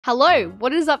Hello,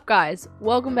 what is up guys?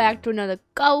 Welcome back to another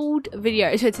gold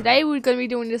video. So today we're going to be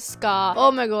doing this scar. Oh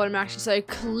my god, I'm actually so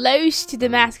close to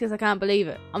Damascus, I can't believe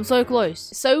it. I'm so close.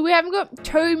 So we haven't got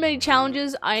too many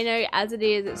challenges. I know as it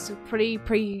is, it's pretty,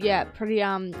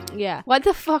 yeah. Why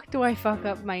the fuck do I fuck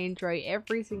up my intro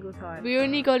every single time? We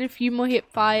only got a few more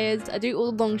hip fires. I do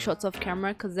all the long shots off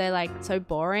camera because they're like so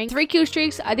boring. 3 kill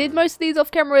streaks. I did most of these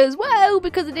off camera as well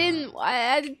because I didn't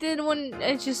want,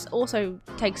 it just also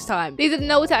takes time. These are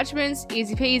no attachments,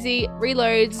 easy peasy.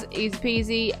 Reloads, easy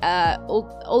peasy.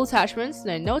 All attachments.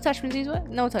 No attachments. These were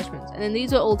no attachments, and then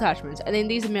these were all attachments, and then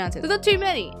these are mounted. There's not too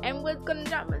many, and we're gonna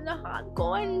jump into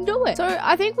hardcore and do it. So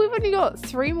I think we've only got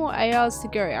 3 more ARs to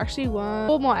go. Actually,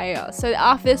 4 more ARs. So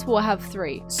after this, we'll have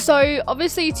 3. So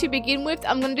obviously, to begin with,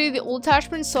 I'm gonna do the all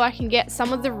attachments so I can get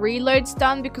some of the reloads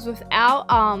done because without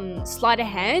sleight of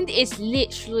hand, it's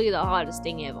literally the hardest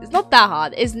thing ever. It's not that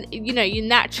hard. It's, you know, you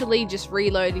naturally just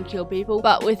reload and kill people,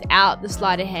 but without the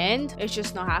sleight of hand, it's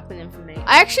just not happening for me.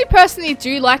 I actually personally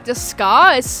do like the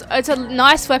scar. It's a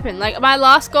nice weapon. Like my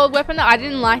last gold weapon, I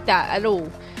didn't like that at all.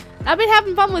 I've been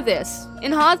having fun with this.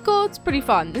 In hardcore, it's pretty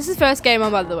fun. This is first game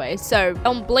on, by the way, so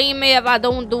don't blame me if I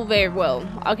don't do very well.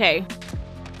 Okay.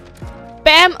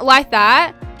 Bam, like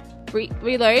that.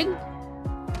 Reload.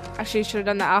 Actually, should have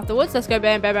done that afterwards. Let's go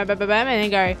bam, bam, bam, bam, bam, bam, and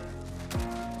then go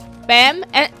bam,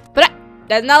 and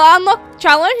there's another unlock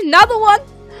challenge, another one.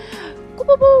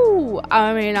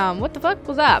 I mean, what the fuck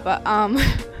was that? But,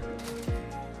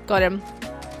 got him.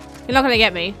 You're not gonna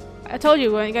get me. I told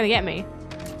you weren't gonna get me.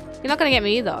 You're not gonna get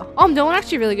me either. Oh, I'm doing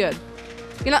actually really good.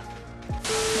 You're not.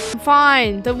 I'm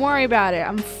fine. Don't worry about it.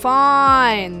 I'm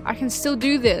fine. I can still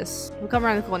do this. He'll come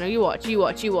around the corner. You watch. You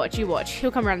watch. You watch. You watch.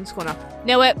 He'll come around this corner.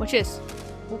 Know it. Watch this.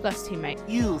 Oh, that's teammate.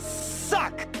 You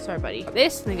suck. Sorry, buddy. Got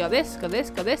this. Then got this. Got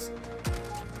this. Got this.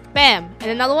 Bam.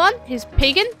 And another one. He's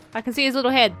peeking. I can see his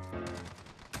little head.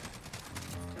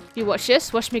 You watch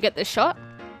this. Watch me get this shot.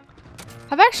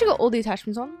 Have I actually got all the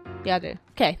attachments on? Yeah, I do.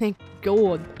 Okay, thank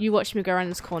God. You watch me go around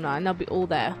this corner and they'll be all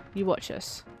there. You watch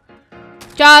this.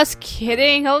 Just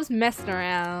kidding. I was messing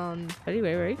around. Ready,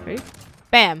 ready.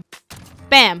 Bam.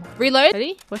 Bam. Reload.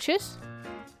 Ready? Watch this.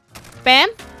 Bam.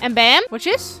 And bam. Watch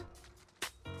this.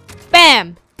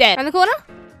 Bam. Dead. Around the corner.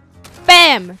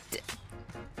 Bam.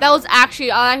 That was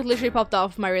actually, I literally popped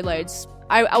off my reloads.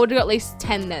 I would have got at least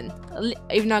 10 then,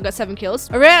 even though I got 7 kills.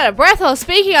 I ran out of breath. I was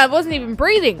speaking. I wasn't even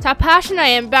breathing. That's how passionate I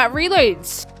am about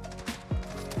reloads.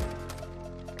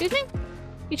 Excuse me?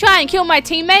 You try and kill my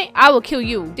teammate? I will kill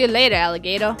you. See you later,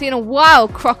 alligator. See you in a while,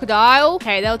 crocodile.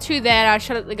 Okay, there were 2 there. I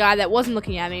shot at the guy that wasn't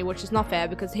looking at me, which is not fair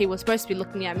because he was supposed to be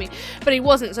looking at me, but he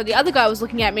wasn't. So the other guy was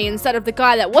looking at me instead of the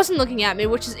guy that wasn't looking at me,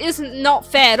 which isn't not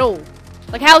fair at all.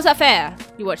 Like, how is that fair?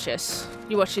 You watch this.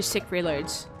 You watch these sick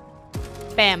reloads.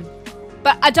 Bam.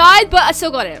 But I died, but I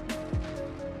still got it.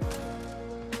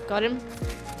 Got him.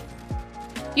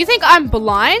 You think I'm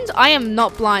blind? I am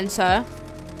not blind, sir.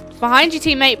 Behind you,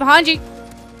 teammate. Behind you.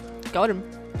 Got him.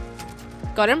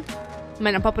 Got him.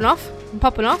 Man, I'm popping off. I'm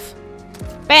popping off.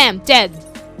 Bam. Dead.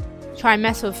 Try and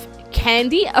mess with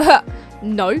Khandy.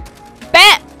 No.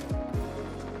 Bam.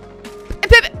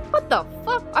 What the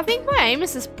fuck? I think my aim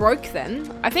is just broke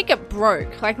then. I think it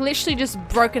broke. Like, literally just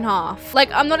broke in half.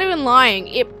 Like, I'm not even lying.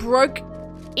 It broke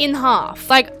in half.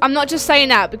 Like, I'm not just saying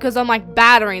that because I'm like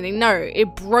bad or anything. No,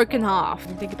 it broke in half.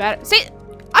 Think about it. See,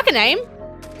 I can aim.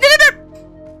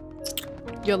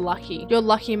 You're lucky. You're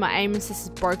lucky my aim assist is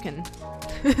broken.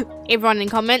 Everyone in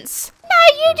comments.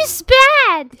 No, you're just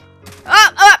bad.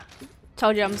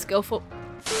 Told you I'm skillful.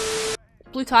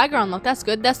 Blue tiger unlocked. That's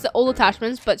good. That's all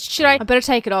attachments. But should I better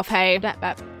take it off. Hey,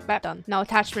 done. No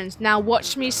attachments. Now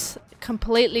watch me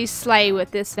completely slay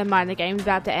with this. Never mind, the game's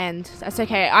about to end. That's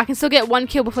okay. I can still get 1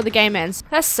 kill before the game ends.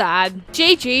 That's sad.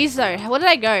 GG's though. What did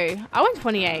I go? I went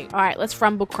 28. All right, let's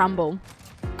rumble crumble.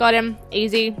 Got him.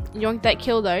 Easy. Yoink that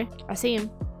kill though. I see him.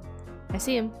 I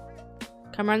see him.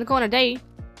 Come around the corner, day.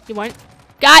 You won't.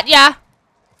 Got ya.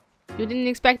 You didn't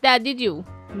expect that, did you?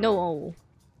 No.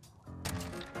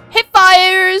 Hip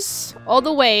fires all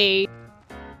the way.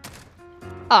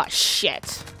 Oh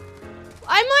shit.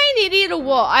 Am I an idiot or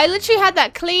what? I literally had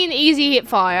that clean, easy hip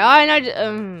fire.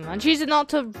 I choose not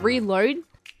to reload.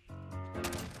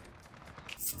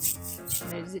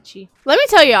 It's itchy. Let me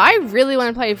tell you, I really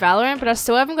want to play Valorant, but I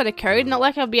still haven't got a code. Not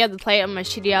like I'll be able to play it on my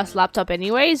shitty ass laptop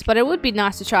anyways, but it would be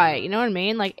nice to try it. You know what I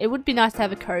mean? Like, it would be nice to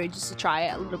have a code just to try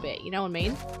it a little bit. You know what I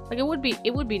mean? Like, it would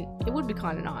be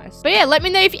kind of nice. But yeah, let me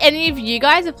know if any of you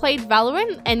guys have played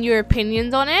Valorant and your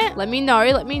opinions on it. Let me know.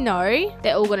 Let me know.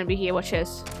 They're all gonna be here. Watch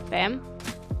this. Bam.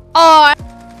 Oh,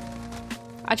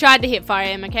 I tried to hip fire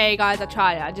him, okay, guys? I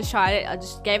tried it. I just tried it. I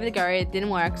just gave it a go. It didn't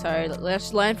work. So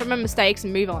let's learn from our mistakes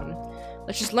and move on.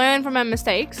 Let's just learn from our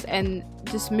mistakes and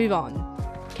just move on.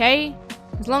 Okay?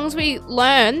 As long as we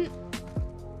learn.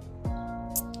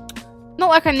 Not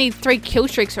like I need 3 kill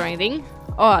streaks or anything.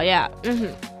 Oh, yeah.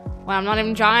 Well, I'm not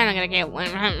even trying. I'm gonna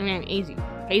get easy.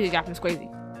 Easy, Japan squeezy.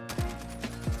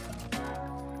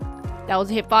 That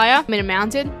was a hip fire. I'm in a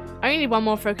mounted. I only need 1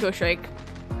 more for a kill streak.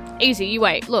 Easy, you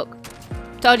wait. Look.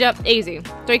 Told you. Easy.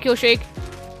 3 kill streak.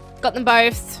 Got them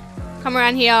both. Come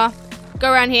around here.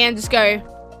 Go around here and just go.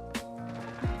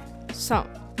 So,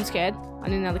 I'm scared. I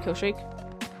need another kill streak.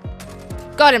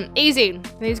 Got him. Easy.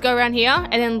 Then just go around here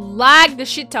and then lag the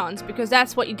shit tons because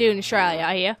that's what you do in Australia,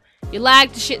 I hear. You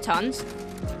lag the shit tons.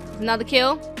 Another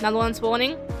kill. Another one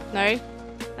spawning. No.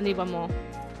 I need 1 more.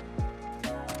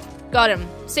 Got him.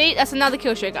 See? That's another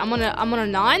kill streak. I'm on a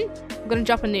 9. I'm gonna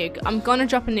drop a nuke. I'm gonna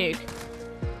drop a nuke.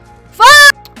 Fuck!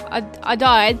 I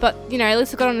died, but you know, at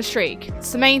least I got on the streak.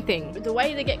 It's the main thing. But the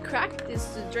way to get cracked is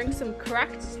to drink some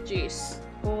cracked juice.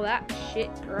 Pour that shit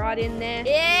right in there.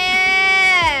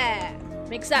 Yeah!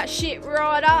 Mix that shit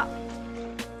right up.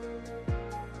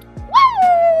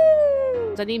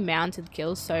 Woo! I need mounted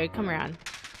kills, so come around.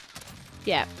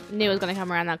 Yeah, knew it was gonna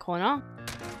come around that corner.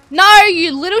 No,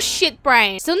 you little shit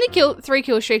brain. Still need 3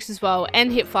 kill streaks as well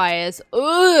and hip fires.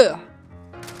 Ugh.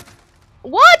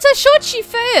 What? I shot you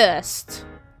first.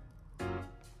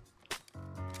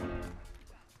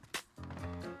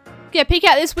 Yeah, peek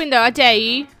out this window. I dare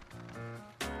you.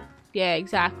 Yeah,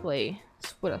 exactly.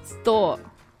 That's what I thought.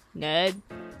 Nerd.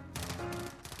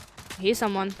 I hear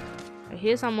someone. I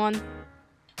hear someone.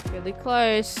 Really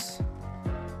close.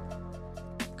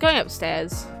 Going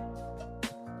upstairs.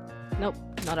 Nope,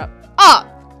 not up. Oh!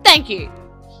 Thank you!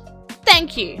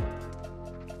 Thank you!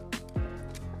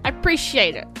 I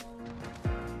appreciate it.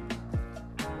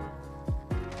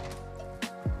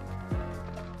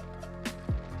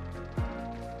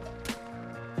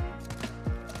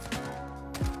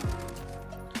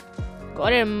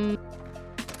 Got him.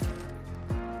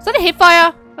 Is that a hip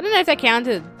fire? I don't know if that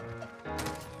counted.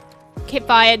 Hip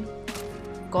fired.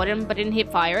 Got him, but didn't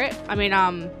hip fire it. I mean,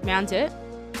 mount it.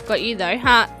 Got you though,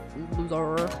 huh?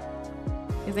 Loser.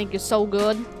 You think you're so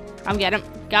good? I'm getting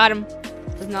him. Got him.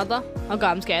 There's another. Oh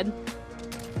god, I'm scared.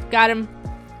 Got him.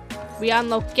 We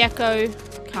unlock Gecko.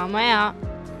 Come out.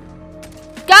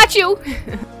 Got you!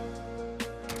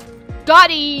 Got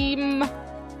him!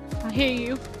 I hear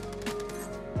you.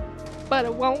 But I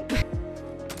won't.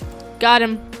 Got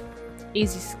him.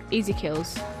 Easy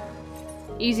kills.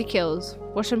 Easy kills.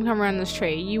 Watch them come around this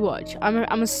tree. You watch.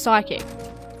 I'm a psychic.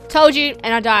 Told you,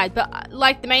 and I died. But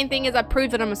like the main thing is I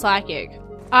proved that I'm a psychic.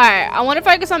 Alright, I want to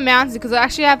focus on mountains because I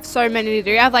actually have so many to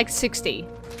do. I have like 60.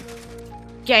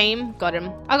 Game. Got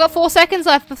him. I got 4 seconds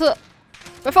left before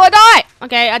I die.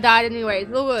 Okay, I died anyways.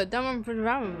 It's all good. Don't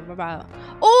remember about it.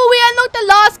 Oh, we unlocked the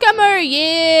last camo.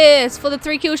 Yes, for the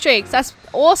 3 kill streaks. That's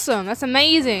awesome. That's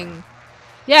amazing.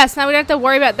 Yes, now we don't have to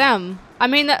worry about them. I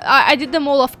mean, I did them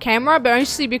all off camera, but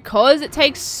mostly because it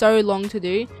takes so long to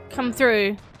do. Come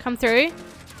through. Come through.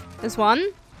 There's one.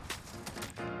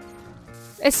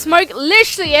 There's smoke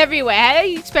literally everywhere. How do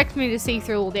you expect me to see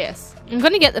through all this? I'm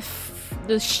gonna get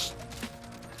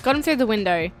got him through the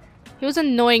window. He was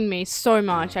annoying me so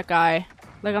much, that guy.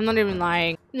 Like, I'm not even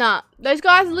lying. Nah, those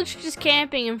guys are literally just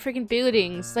camping in freaking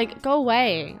buildings. Like, go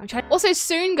away. I'm trying. Also,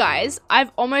 soon, guys,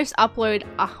 I've almost uploaded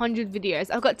 100 videos.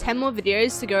 I've got 10 more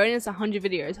videos to go and it's 100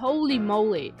 videos. Holy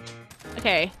moly.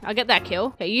 Okay, I'll get that kill.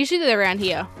 Okay, usually they're around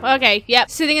here. Okay,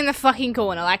 yep. Sitting in the fucking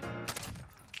corner, like.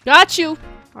 Got you.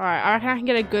 Alright, I reckon I can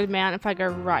get a good mount if I go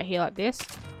right here like this.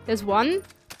 There's one.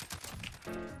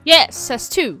 Yes, that's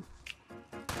 2.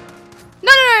 No!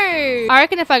 I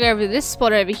reckon if I go over to this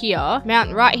spot over here,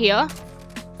 mount right here.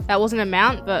 That wasn't a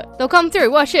mount, but they'll come through.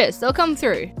 Watch this. They'll come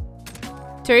through.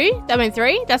 2? I mean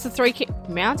 3? That's a 3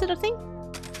 mounted, I think.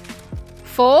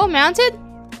 4 mounted.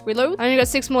 Reload. I only got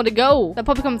 6 more to go. They'll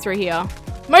probably come through here.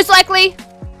 Most likely.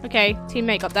 Okay,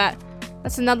 teammate got that.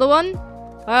 That's another one.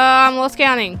 I'm lost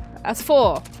counting. That's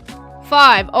 4.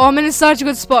 5. Oh, I'm in such a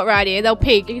good spot right here. They'll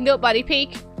peek. You can do it, buddy.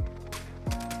 Peek.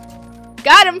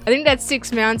 Got him. I think that's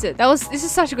 6 mounted. This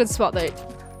is such a good spot though.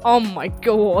 Oh my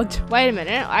god. Wait a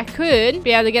minute. I could be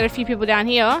able to get a few people down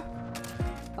here.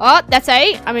 Oh, that's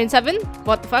 8. I mean 7.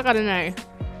 What the fuck? I don't know.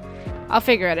 I'll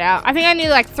figure it out. I think I need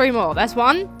like 3 more. That's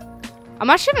 1. I'm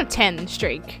actually on a 10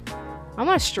 streak. I'm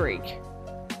on a streak.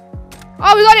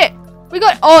 Oh, we got it. We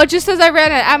got, oh, just as I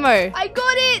ran out of ammo. I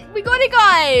got it. We got it,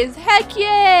 guys. Heck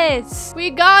yes. We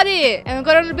got it. And we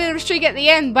got on a bit of a streak at the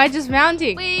end by just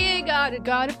mounting. We got it. We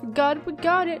got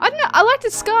it. I don't know. I like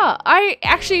the scar. I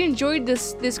actually enjoyed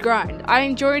this grind. I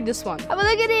enjoyed this one. Have a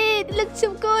look at it. It looks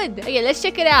so good. Okay, let's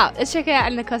check it out. Let's check it out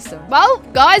in the custom. Well,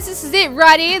 guys, this is it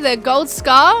right here. The gold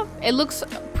scar. It looks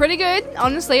pretty good.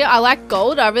 Honestly, I like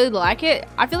gold. I really like it.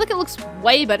 I feel like it looks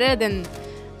way better than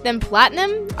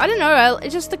platinum. I don't know,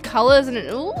 it's just the colors and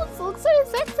it looks so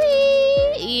sexy.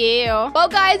 Yeah. Well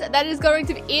guys, that is going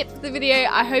to be it for the video.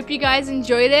 I hope you guys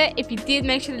enjoyed it. If you did,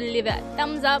 make sure to leave a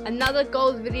thumbs up. Another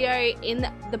gold video in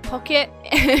the pocket.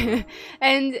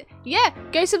 And yeah,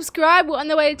 go subscribe. We're on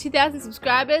the way to 2,000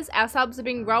 subscribers. Our subs have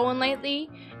been growing lately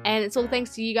and it's all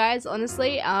thanks to you guys,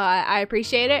 honestly. I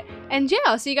appreciate it. And yeah,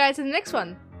 I'll see you guys in the next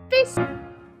one. Peace.